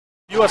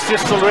few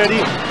assists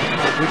already,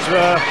 which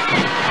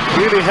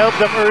really helped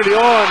them early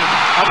on.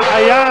 At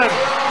ayan,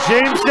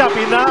 James Yap,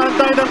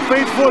 inaantay ng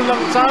faithful ng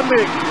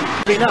Sandvik.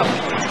 Enough.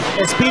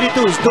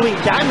 Espiritu is doing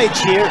damage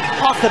here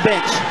off the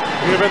bench.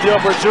 Given the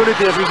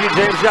opportunity as we see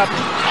James Yap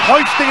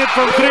hoisting it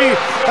from 3.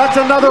 That's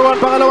another one.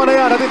 Pangalawa na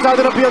yan. At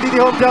inside ng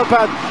PLDT home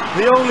telpad.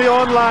 The only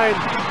online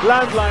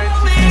landline.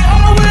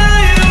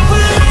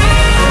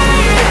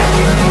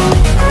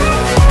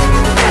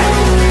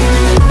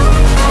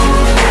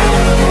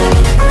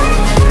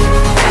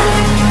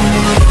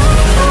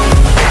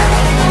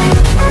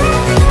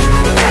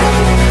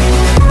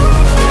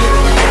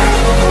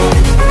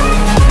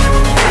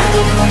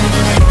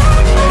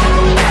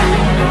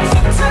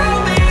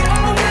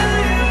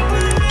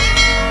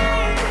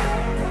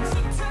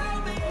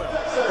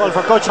 Well,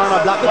 for Coach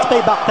Harma Black, it's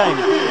payback time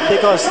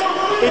because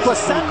it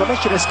was San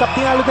Commissioners Cup.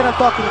 Tinalo din ang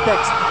Talking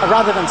Text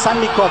rather than San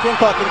Mikoff yung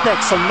Talking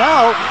Text. So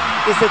now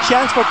is the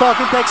chance for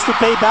Talking Text to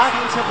pay back.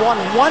 Have won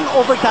 1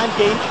 overtime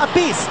game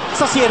apiece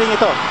sa series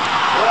ito.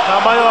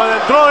 Tama yun,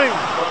 and throwing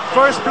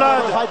first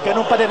blood.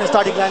 Ganun pa din ang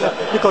starting lineup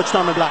ni Coach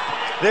Norman Black.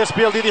 This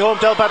PLDT home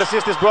telpad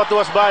assist is brought to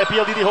us by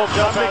PLDT home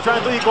telpad.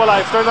 Trying to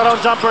equalize.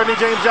 Turnaround jumper ni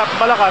James Yap.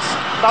 Malakas.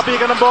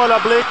 Tapikan ng bola.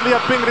 Blakely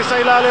at Pingris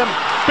sa ilalim.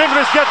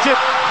 Pingris gets it.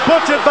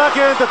 Puts it back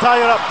in to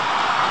tie it up.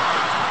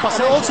 But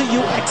also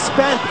you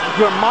expand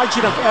your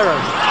margin of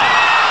error.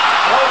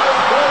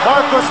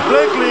 Marcus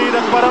Blakely,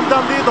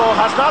 nagparamdam dito,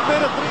 has not made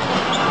a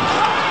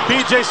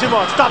 3. PJ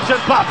Simon stops and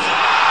pops.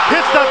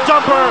 Hits that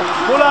jumper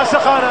mula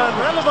sa kanan.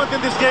 Relevant in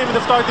this game in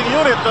the starting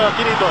unit,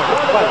 Kinito.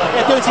 Well,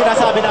 ito yung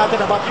sinasabi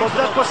natin about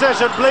that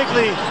possession.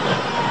 Blakely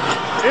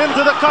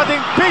into the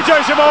cutting.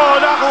 PJ Simon,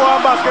 nakuha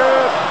ang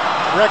basket.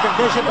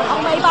 Recognition.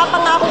 Ang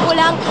maipapangako ko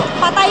lang,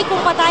 patay kung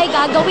patay,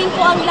 gagawin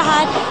ko ang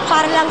lahat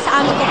para lang sa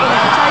aming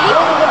komunidad. Charlie?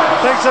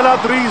 Thanks a lot,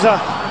 Riza.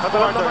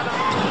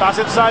 Pass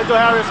inside to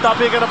Harris.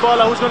 Stop picking the ball.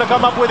 Who's going to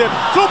come up with it?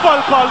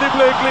 Supal pal ni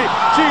Blakely.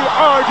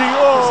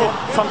 GRDO.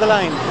 From the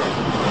line.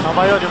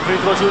 Tama yun, yung free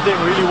throw shooting.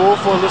 Really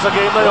woeful sa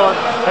game na yun.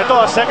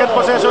 Ito, a second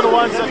possession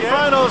once again.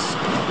 Finals.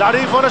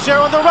 Larry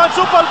Fonacier on the run.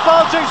 Supal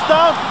pal chased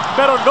down.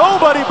 Pero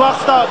nobody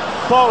boxed out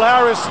Paul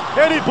Harris.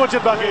 And he puts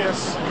it back in.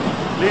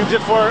 Leaves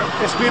it for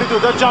Espiritu,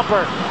 the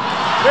jumper.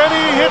 And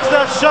he hits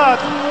that shot.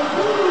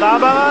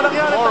 Tama nga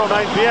nangyari. Tomorrow,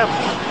 9 p.m.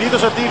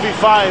 Dito sa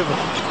TV5.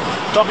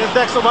 Talking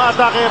Text,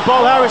 umaatake.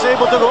 Paul Harris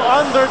able to go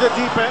under the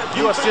deep end.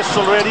 Few assists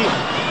already,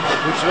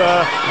 which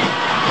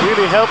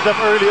really helped them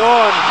early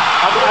on.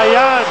 At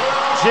ayan,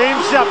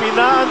 James Yap,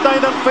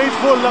 inaantay ng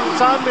faithful ng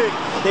Sandvik.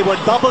 They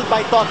were doubled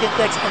by Talking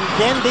Text and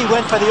then they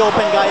went for the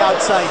open guy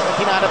outside. At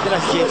hinanap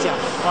nila si James Yap.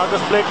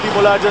 Marcus Blakely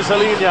mula dyan sa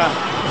linya.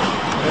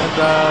 And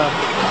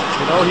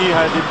you know, he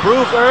had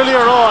improved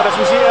earlier on as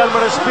we see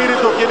Elmer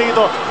Espiritu,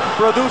 Kinito,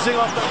 producing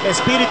off the...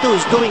 Espiritu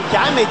is doing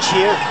damage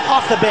here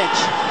off the bench.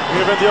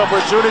 Given the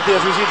opportunity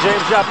as we see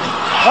James Yap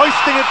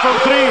hoisting it from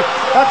 3.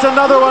 That's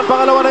another one.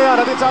 Pangalawa na yan.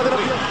 At inside ng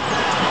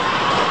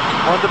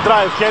on the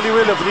drive, Kelly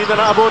Williams, hindi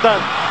na naabutan.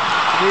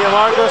 Nia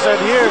Marcos, and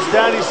here's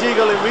Danny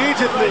Siegel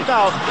immediately.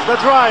 Now, the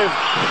drive.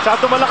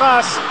 Santo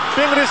malakas.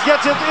 Pingris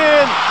gets it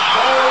in.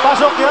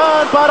 Pasok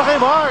yan para kay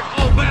Mark.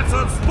 All bets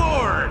on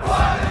sport.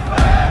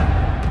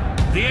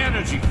 The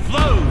energy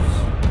flows.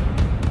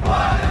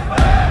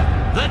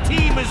 The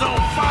team is on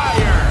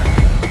fire.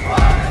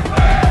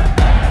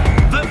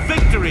 The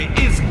victory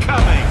is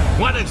coming.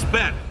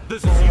 1xBet.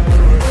 This is you.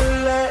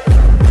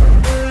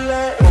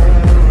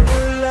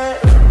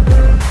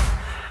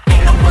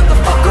 Ain't no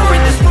motherfucker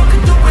in this world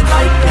can do it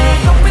like me.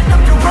 Open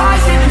up your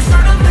eyes and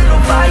insert a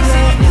little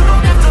rising. You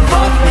don't have to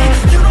love me.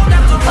 You don't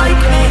have to like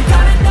me.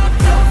 Got enough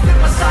love in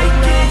my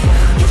psyche.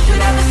 You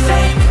should have the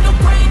same in your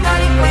brain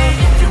like me.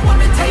 If you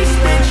wanna taste,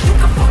 bitch, you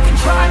can fucking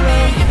try me.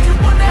 If you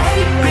wanna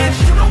hate, bitch,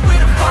 you know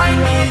where to find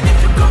me. And if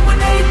you go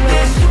and hate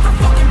this, you can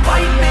fucking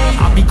bite me.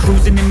 I'll be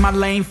cruising in my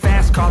lane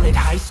fast, call it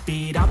high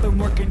speed. I've been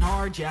working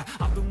hard, yeah,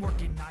 I've been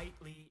working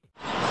nightly.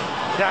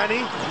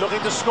 Danny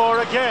looking to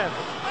score again.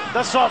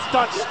 The soft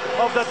touch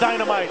of the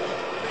dynamite.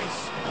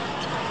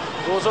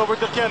 Goes over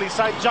to Kelly,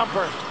 side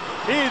jumper.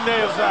 He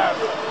nails that.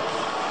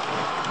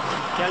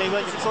 Kelly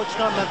Williams, Coach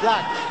Norman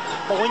Black.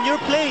 But when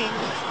you're playing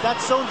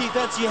that zone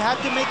defense, you have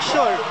to make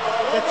sure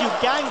that you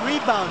gang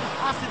rebound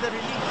after the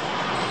release.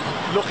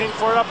 Looking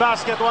for a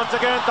basket once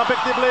again. Tapik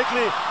ni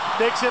Blakely.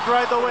 Takes it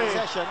right away.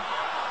 Session.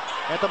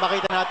 Ito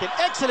makita natin.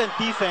 Excellent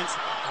defense.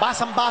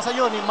 Basang-basa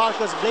yun ni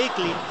Marcus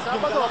Blakely.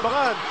 Sabado,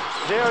 abangan.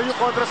 JRU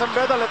kontra San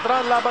Beda.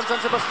 Letran laban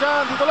San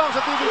Sebastian. Dito lang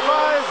sa TV5.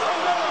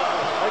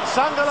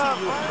 Nagsangga lang.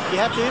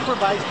 You have to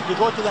improvise. You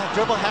go to the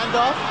dribble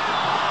handoff.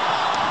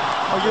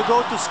 Or you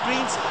go to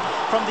screens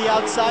from the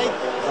outside.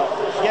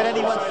 Get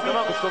anyone free.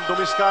 Gustong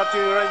dumiskati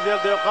Rangel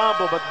De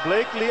Ocampo. But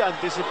Blakely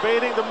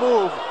anticipating the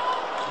move.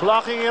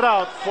 Blocking it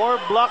out.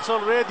 4 blocks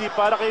already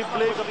para kay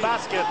Blake the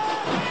basket.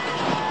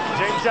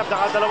 James Yap,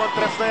 nakadalawang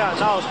tres na yan.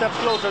 Now, step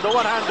closer, the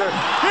one-hander.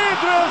 He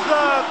drills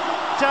that!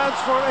 Chance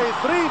for a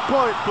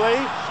 3-point play.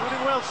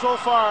 Shooting well so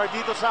far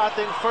dito sa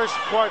ating first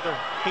quarter.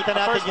 Kita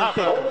natin yung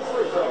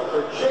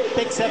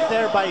pick set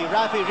there by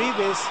Rafi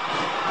Rivas.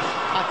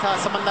 At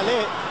sa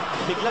Mandali,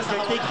 Biglang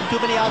they're taking too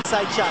many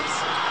outside shots.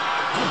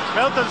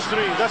 Melton's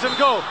three doesn't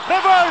go.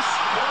 Reverse!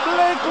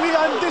 Blakely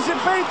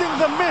anticipating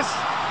the miss.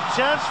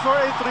 Chance for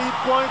a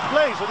three-point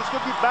play. So this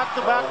could be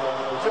back-to-back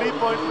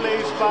three-point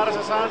plays para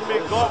sa San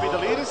McKoffie.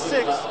 The lead is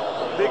 6.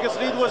 Biggest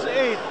lead was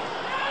 8.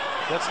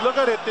 Let's look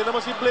at it. Tinan mo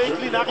si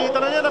Blakely. Nakita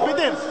na niya,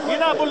 napitin.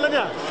 Hinabol na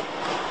niya.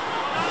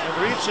 And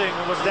reaching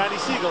was Danny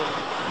Siegel.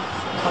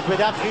 But with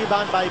that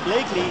rebound by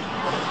Blakely,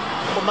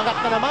 umangat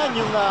na naman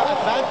yung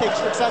advantage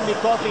ng San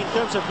McKoffie in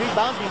terms of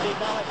rebounding. They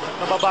now have...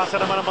 Nababasa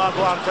naman ang mga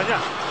guarda niya.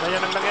 Na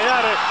yan ang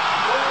nangyayari.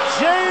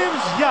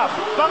 James Yap,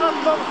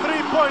 pangatlong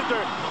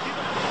three-pointer.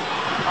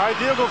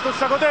 Ideal goes to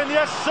sagutin.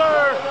 Yes,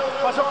 sir!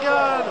 Pasok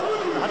yan.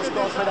 Let's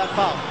go for that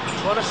foul.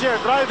 Fonacier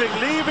driving,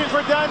 leaving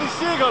for Danny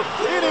Siegel.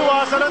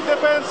 Iniwasan ang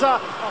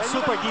depensa.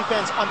 Super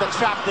defense on the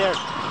trap there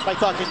by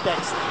Talking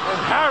Text.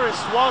 And Harris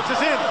waltzes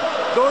in.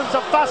 Doon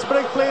sa fast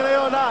break play na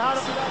yun.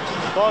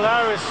 Paul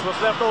Harris was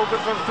left open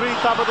from 3,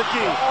 top of the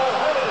key.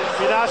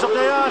 Pinasok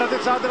niya yan. Natin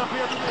sa atin ang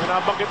piyat.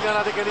 Pinabangkit nga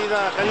natin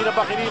kanina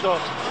pa kinito.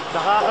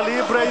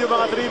 Nakakalibre yung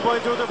mga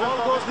 3-point shooter. Ball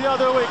goes the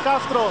other way.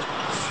 Castro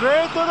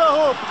straight to the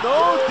hoop.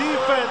 No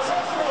defense.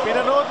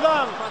 Pinanood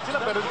lang.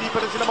 Pero hindi pa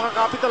rin sila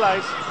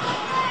makakapitalize.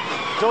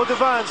 Joe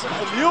Devance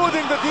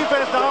eluding the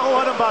defense.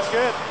 Nakakuha ng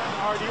basket.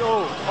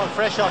 RDO.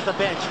 Fresh off the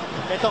bench.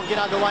 Itong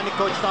ginagawa ni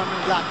Coach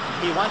Norman Black.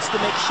 He wants to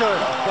make sure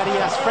that he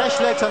has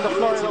fresh legs on the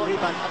floor.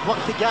 Rebound at huwag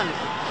tigyan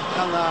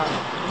ng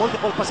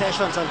multiple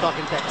possessions on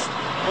Talking Text.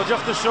 Well,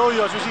 just to show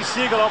you, as you see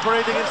Siegel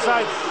operating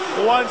inside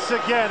once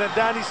again, and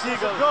Danny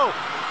Siegel go.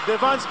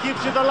 Devance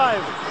keeps it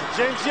alive.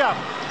 James Yap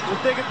will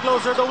take it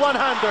closer to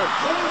one-hander.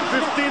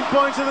 15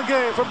 points in the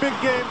game for big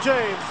game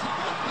James.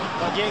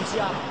 James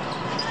Yap.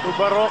 To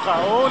Baroka,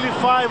 only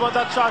 5 on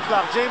that shot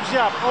clock. James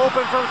Yap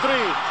open from 3.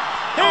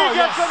 He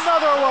gets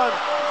another one.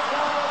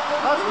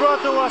 That's brought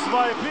to us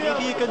by PL.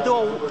 Maybe you can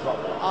do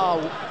a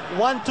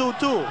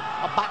 1-2-2,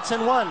 a backs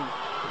and one,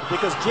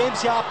 because James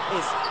Yap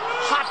is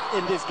hot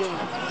in this game.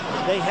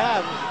 They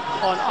have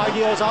on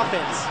RDO's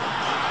offense.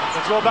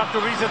 Let's go back to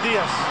Riza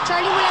Diaz.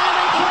 Charlie, mula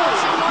naman kay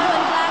Coach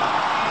Norman Black,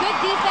 good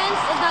defense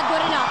is not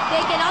good enough.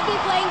 They cannot be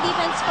playing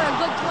defense for a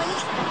good 20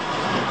 seconds.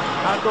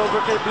 Hand over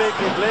kay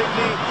Blakely.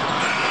 Blakely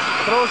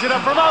throws it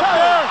up from out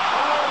there.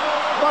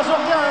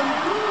 Pasok yan.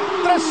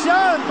 Tres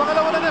yan.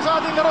 Pangalawa na niya sa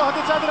ating laro.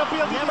 Hatid sa ating ang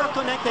PLD. Never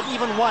connected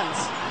even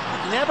once.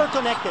 Never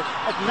connected.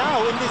 And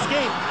now in this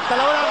game,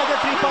 dalawa lang agad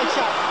 3-point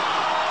shot.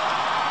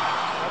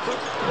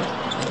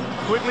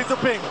 Quickly to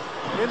Ping.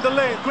 In the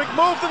lane. Quick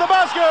move to the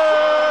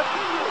basket.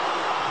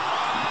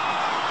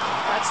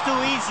 That's too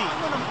easy.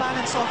 Ano ng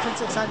balance offense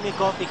at San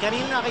McKoffie?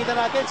 Kanina nakita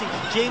natin si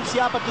James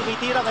Yap at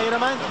tumitira. Ngayon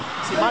naman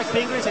si Mark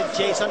Fingers at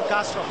Jason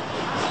Castro.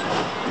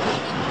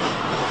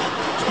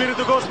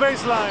 Espiritu goes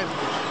baseline.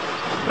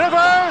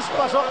 Reverse!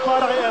 Pasok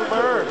para kay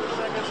Elmer.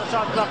 Second sa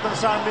shot clock ng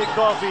San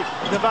McKoffie.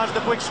 Devance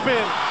the quick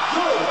spin.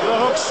 The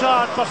hook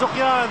shot. Pasok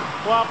yan.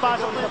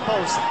 Pasok To the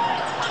post.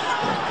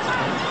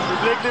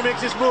 Blakely makes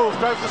his move.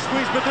 Tries to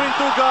squeeze between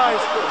two guys.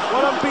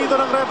 Walang pito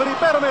ng referee.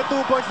 Pero may 2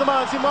 points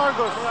naman si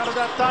Marcos. Out of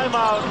that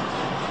timeout.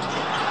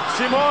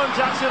 Simon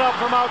jacks it up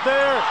from out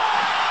there.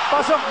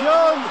 Pasok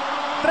yun.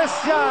 Tres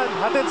yan.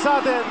 Hatid sa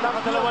atin.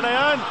 Nakadalawa na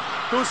yan.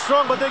 Too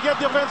strong but they get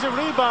the offensive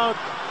rebound.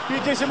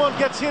 PJ Simon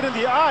gets hit in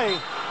the eye.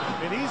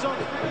 And he's on.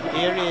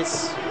 Here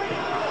is,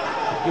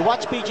 you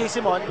watch PJ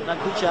Simon,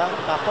 nandun siya,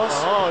 tapos,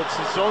 Oh, it's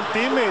his own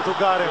teammate who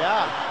got it.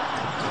 yeah,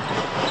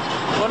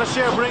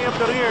 Fonacier bring up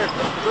the rear.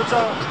 Doon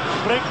sa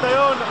break na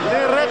yun.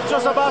 Diretso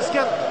sa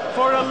basket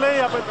for a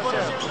layup. And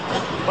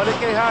balik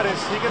kay Harris.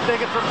 He can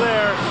take it from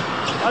there.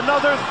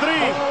 Another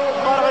 3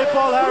 para kay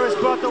Paul Harris.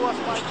 Brought to us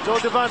by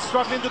Joe Devance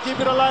struggling to keep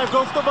it alive.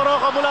 Goes to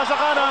Baroka mula sa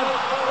kanan.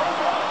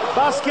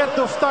 Basket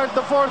to start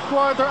the 4th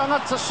quarter.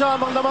 Angat sa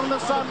siyam ang lamang ng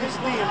Sundays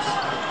teams.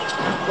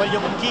 well,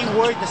 yung key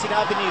word na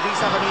sinabi ni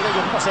Risa kanina,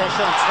 yung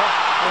possessions, no?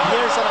 And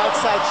here's an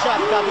outside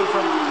shot coming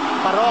from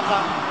Baroka.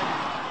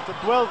 It's a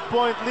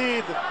 12-point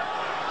lead.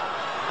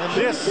 And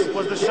this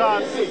was the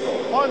shot.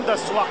 Honda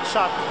swak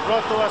shot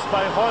brought to us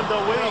by Honda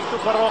wing to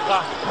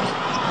Baroka.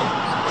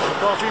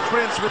 Coffee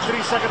Prince with 3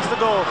 seconds to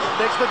go.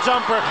 Takes the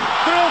jumper.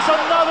 Drills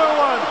another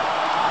one.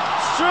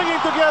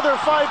 Stringing together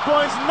 5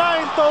 points,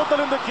 9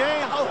 total in the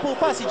game. Nakaupo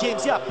pa si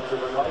James Yap.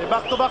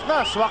 Back-to-back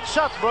na. Swak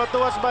shot brought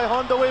to us by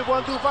Honda Wave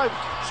 125.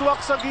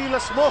 Swak sa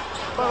gilas mo.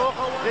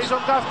 Baroka.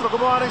 Jason Castro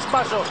gumawa ng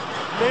espasyo.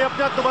 Layup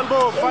niya,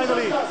 tumalbog.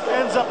 Finally,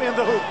 ends up in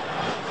the hoop.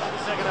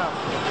 Second half.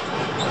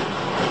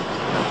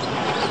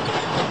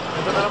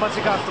 Ito na naman si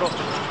Castro.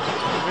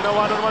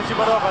 Ginawa na naman si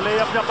Baroka.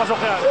 Layup niya, pasok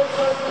yan.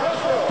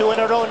 2 in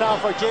a row now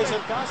for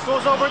Jason Castro.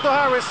 Goes over to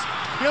Harris.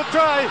 He'll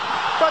try,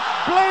 but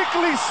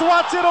Blakely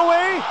swats it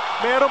away.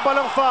 Meron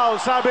palang foul,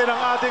 sabi ng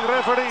ating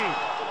referee.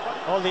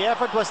 All the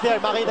effort was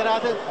there. Makita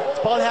natin,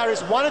 Paul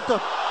Harris wanted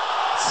to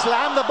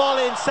slam the ball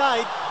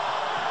inside,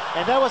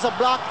 and there was a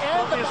block.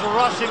 And He's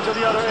rushing to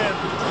the other end.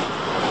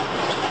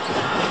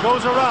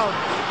 Goes around.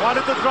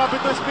 Wanted to drop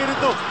it to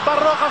Espiritu.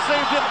 Baroka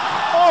saved it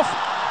off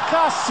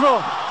Castro.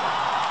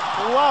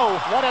 wow,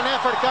 what an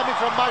effort coming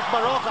from Mark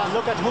Baroka.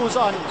 Look at who's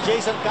on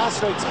Jason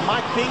Castro. It's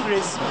Mark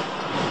Fingers.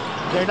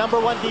 Their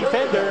number one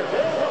defender.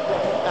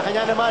 Na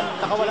kanya naman,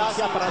 nakawala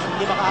siya para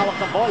hindi makahawak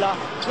ng bola.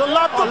 The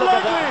lob to look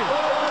at Blakely.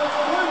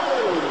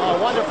 A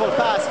wonderful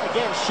pass.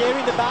 Again,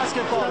 sharing the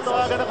basketball.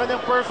 Natawagan ng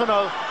kanyang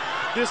personal.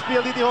 This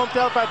PLDT Home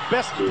Telpad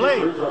best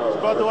play. It's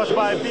brought to us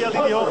by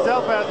PLDT Home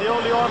Telpad, the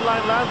only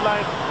online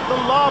landline. The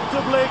lob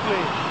to Blakely.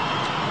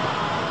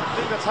 I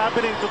think that's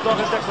happening to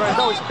Talking Text right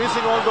now. He's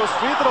missing all those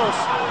free throws.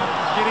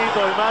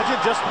 Ginito, imagine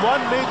just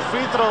one made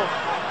free throw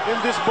in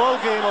this ball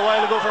game a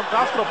while ago from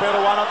Castro, pero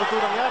 1 out of 2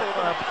 nangyari.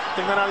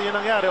 Tingnan natin yung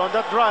nangyari. On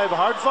that drive,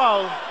 hard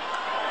foul.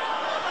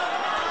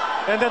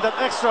 And then that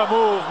extra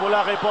move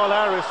mula kay Paul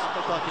Harris.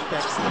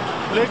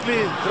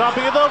 Blakely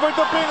dropping it over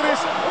to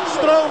Pingris.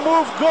 Strong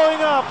move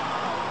going up.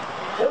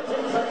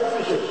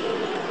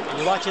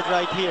 You watch it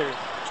right here.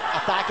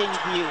 Attacking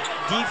the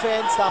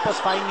defense, tapos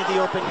finding the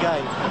open guy.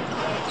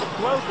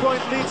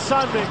 12-point lead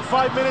Sanming,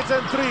 5 minutes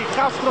and 3.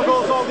 Castro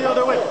goes all the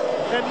other way.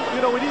 And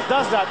you know, when he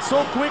does that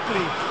so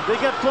quickly, they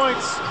get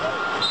points.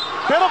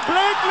 Pero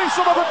Blakely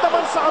sumagot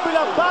naman sa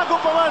kabila.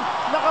 Bago pa man,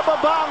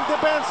 nakababa ang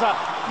depensa.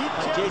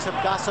 Jason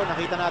Castro,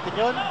 nakita natin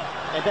yun.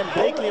 And then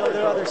Blakely on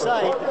the other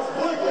side,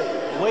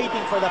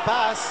 waiting for the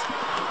pass.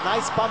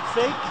 Nice pump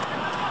fake.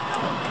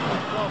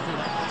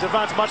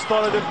 Devance much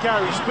taller than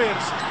Carey,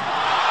 spins.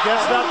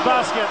 Gets that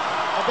basket.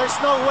 And there's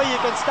no way you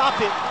can stop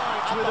it.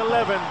 With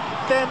 11,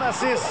 10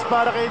 assists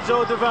para kay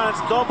Joe Devance.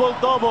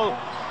 Double-double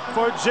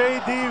for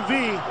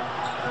JDV.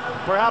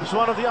 Perhaps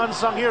one of the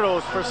unsung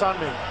heroes for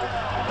Sanming.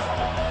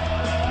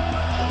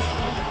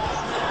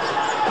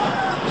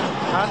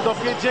 Handoff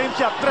kay James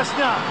Yap. Tres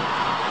niya.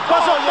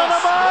 Pasok na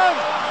naman!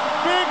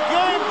 Big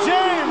game,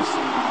 James!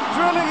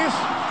 Drilling his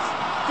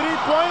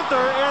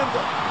three-pointer and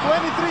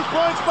 23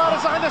 points para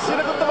sa kanya.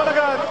 Sinagot naman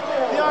agad.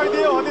 The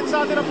RDO, hatid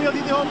sa atin ang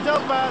PLDT Home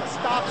Telpad.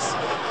 Stops.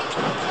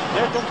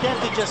 They're content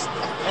to just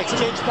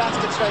exchange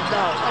baskets right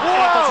now. Wow!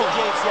 Ito si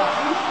James Yap.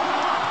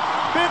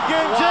 Big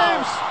game, Wow.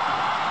 James!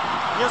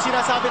 Yung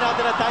sinasabi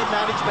natin na time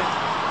management.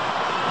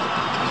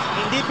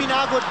 Hindi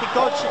pinagod ni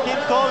Coach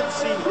Tim Cones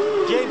si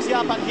James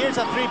Yap. And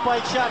here's a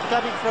three-point shot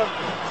coming from...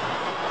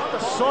 What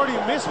a sorry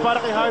miss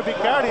para kay Harvey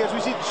Carey as we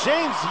see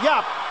James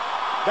Yap.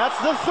 That's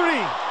the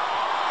three.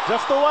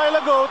 Just a while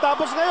ago,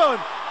 tapos ngayon,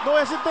 no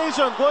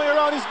hesitation, going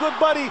around his good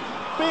buddy,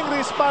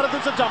 Pingris para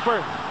dun sa jumper.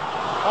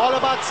 All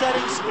about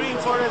setting screen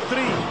For a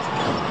three.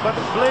 But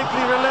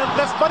Blakely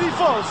relentless, but he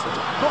falls.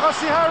 Bukas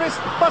si Harris,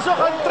 pasok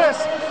ang tres.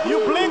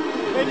 You blink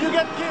and you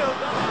get killed.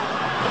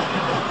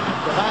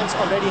 Devance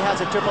already has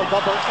a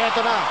triple-double.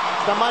 Eto na,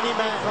 the money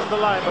man. From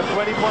the line, but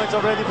 20 points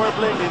already for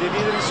Blakely. They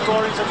needed his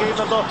scoring sa game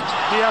na to.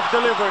 He have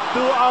delivered 2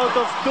 out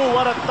of 2.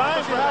 What a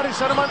time for Harris.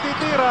 Siya naman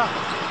titira.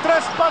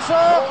 Tres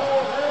pasok.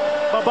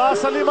 Baba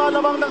sa 5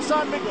 lamang ng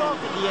Sanming.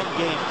 The end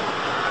game.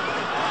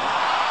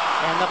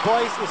 And the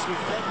boys is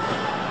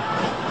reflecting.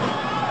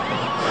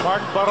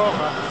 Mark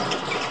Baroka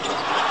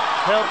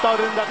helped out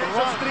in that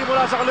run. 3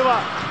 mula sa kaliwa.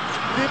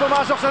 Hindi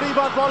pumasok sa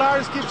rebound. Paul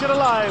Harris keeps it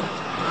alive.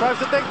 Tries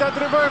to take that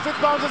reverse. It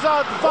bounces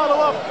out. Follow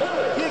up.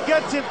 He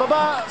gets it.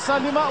 Baba sa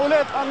 5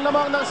 ulit ang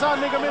lamang ng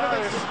Sanming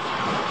Communities.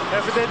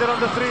 Hesitated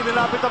on the 3.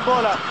 Nilapit ang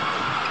bola.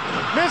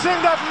 Missing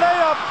that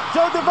layup.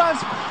 Joe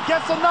Devance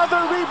gets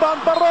another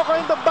rebound. Baroka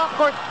in the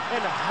backcourt.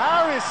 And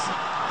Harris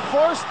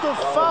forced to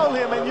foul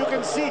him. And you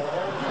can see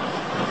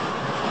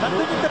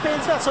Nandun yung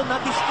depensa, so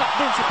na-distract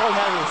din si Paul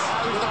Harris.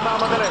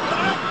 nagmamadali.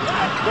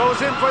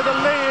 Goes in for the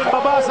lay-in.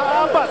 Baba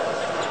sa 4.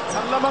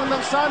 Ang lamang ng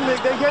Sanming.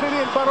 They get it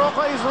in.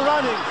 Baroka is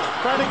running.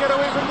 Trying to get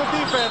away from the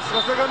defense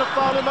because they're going to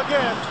foul him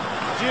again.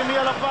 Jimmy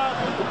Alapag.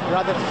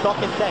 Rather than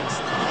talk in text.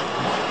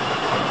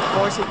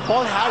 Forcing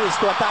Paul Harris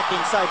to attack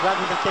inside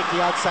rather than take the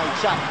outside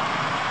shot.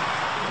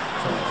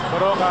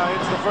 Baroka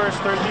hits the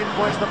first 13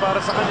 points na para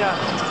sa kanya.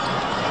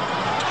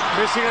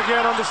 Missing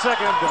again on the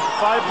second.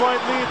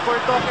 5-point lead for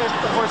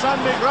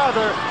Sanming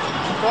rather.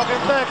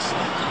 Talking text.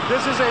 This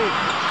is a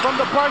from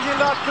the parking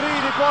lot 3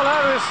 ni Paul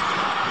Harris.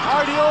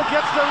 RDO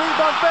gets the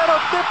rebound pero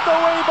tipped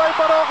away by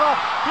Baroka.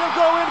 He'll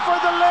go in for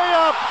the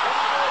layup.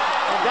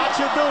 And that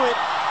should do it.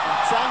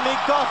 Sanming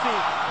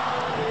Coffee.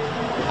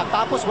 At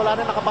tapos wala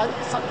na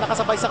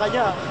nakasabay sa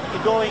kanya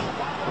in going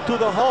to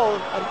the hole.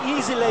 An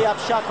easy layup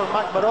shot from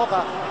Mark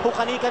Baroka who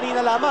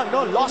kani-kanina lamang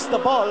lost the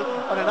ball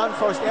on an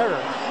unforced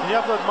error. You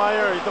have to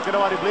admire itong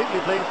ginawa ni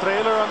Blakely, playing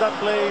trailer on that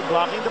play,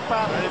 blocking the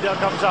pass, and it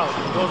comes out.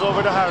 Goes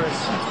over to Harris.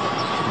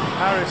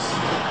 Harris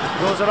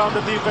goes around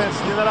the defense,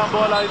 dinalang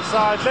bola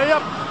inside.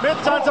 Layup,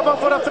 mid-chance abang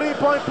for a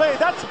 3-point play.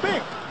 That's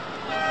big.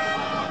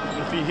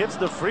 If he hits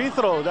the free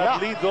throw,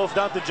 that lead goes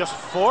down to just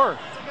 4.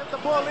 Get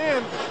the ball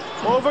in,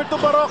 over to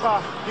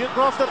Baroka. He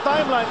across the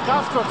timeline,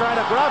 Castro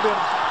trying to grab him.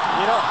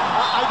 You know,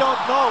 I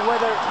don't know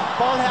whether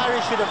Paul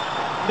Harris should have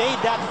made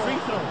that free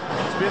throw.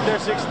 He's been there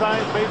 6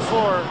 times, made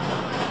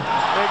 4.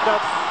 Make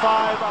that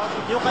 5 out.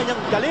 Yung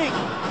kanyang galing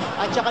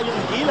at saka yung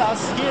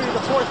gilas here in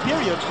the 4th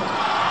period.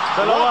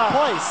 Dalawa.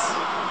 What poise.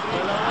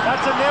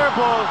 That's an air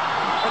ball.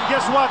 And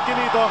guess what,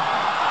 Ginito?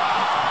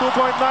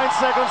 2.9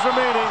 seconds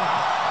remaining.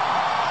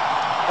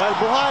 Well,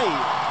 buhay.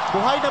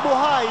 Buhay na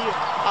buhay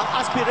ang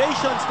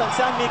aspirations ng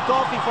San Mig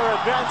Coffee for a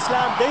Grand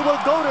Slam. They will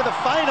go to the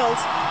finals.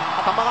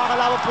 At ang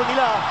makakalaban po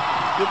nila,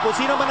 yung kung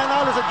sino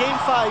mananalo sa Game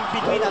 5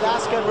 between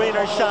Alaska and Rain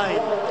or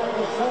Shine.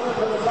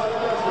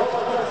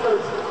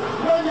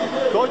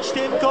 Coach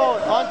Tim Cohn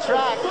on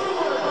track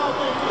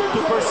to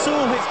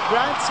pursue his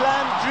Grand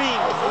Slam dream,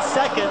 his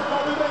second.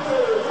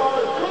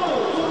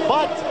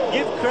 But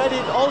give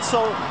credit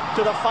also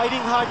to the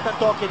fighting heart ng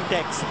Talking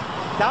Tex.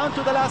 Down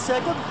to the last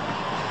second,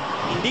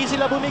 hindi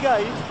sila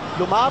bumigay,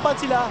 lumaban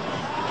sila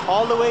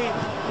all the way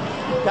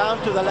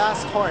down to the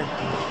last horn.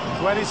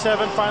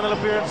 27 final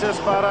appearances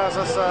para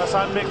sa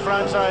San Mig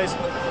franchise,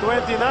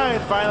 29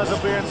 finals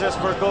appearances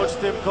for Coach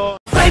Tim Cohn.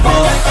 Label,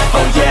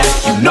 oh yeah,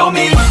 you know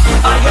me.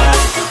 I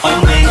have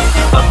only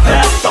a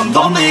path, I'm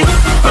lonely,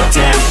 but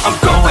damn, I'm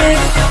going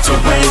to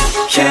win,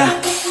 yeah.